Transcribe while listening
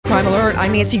Crime Alert,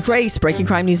 I'm Nancy Grace. Breaking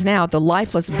crime news now. The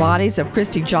lifeless bodies of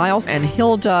Christy Giles and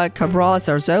Hilda Cabrales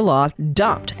Arzola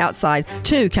dumped outside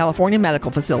 2 California medical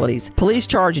facilities. Police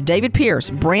charged David Pierce,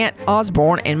 Brant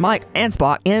Osborne, and Mike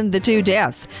Ansbach in the 2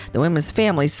 deaths. The women's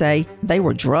families say they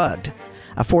were drugged.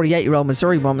 A 48-year-old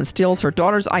Missouri woman steals her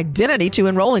daughter's identity to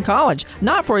enroll in college,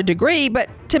 not for a degree, but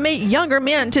to meet younger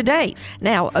men to date.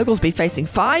 Now, Oglesby facing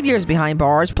 5 years behind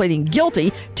bars, pleading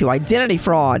guilty to identity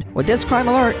fraud. With this Crime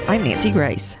Alert, I'm Nancy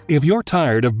Grace. If you're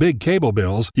tired of big cable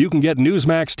bills, you can get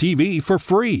Newsmax TV for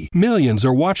free. Millions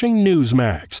are watching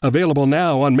Newsmax. Available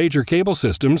now on major cable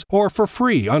systems or for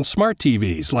free on smart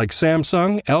TVs like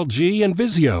Samsung, LG, and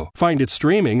Vizio. Find it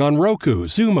streaming on Roku,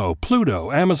 Xumo,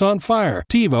 Pluto, Amazon Fire,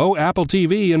 TiVo, Apple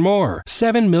TV, and more.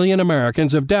 7 million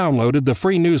Americans have downloaded the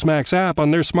free Newsmax app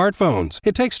on their smartphones.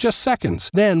 It takes just seconds.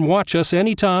 Then watch us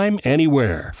anytime,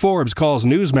 anywhere. Forbes calls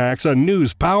Newsmax a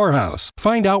news powerhouse.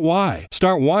 Find out why.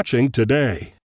 Start watching today.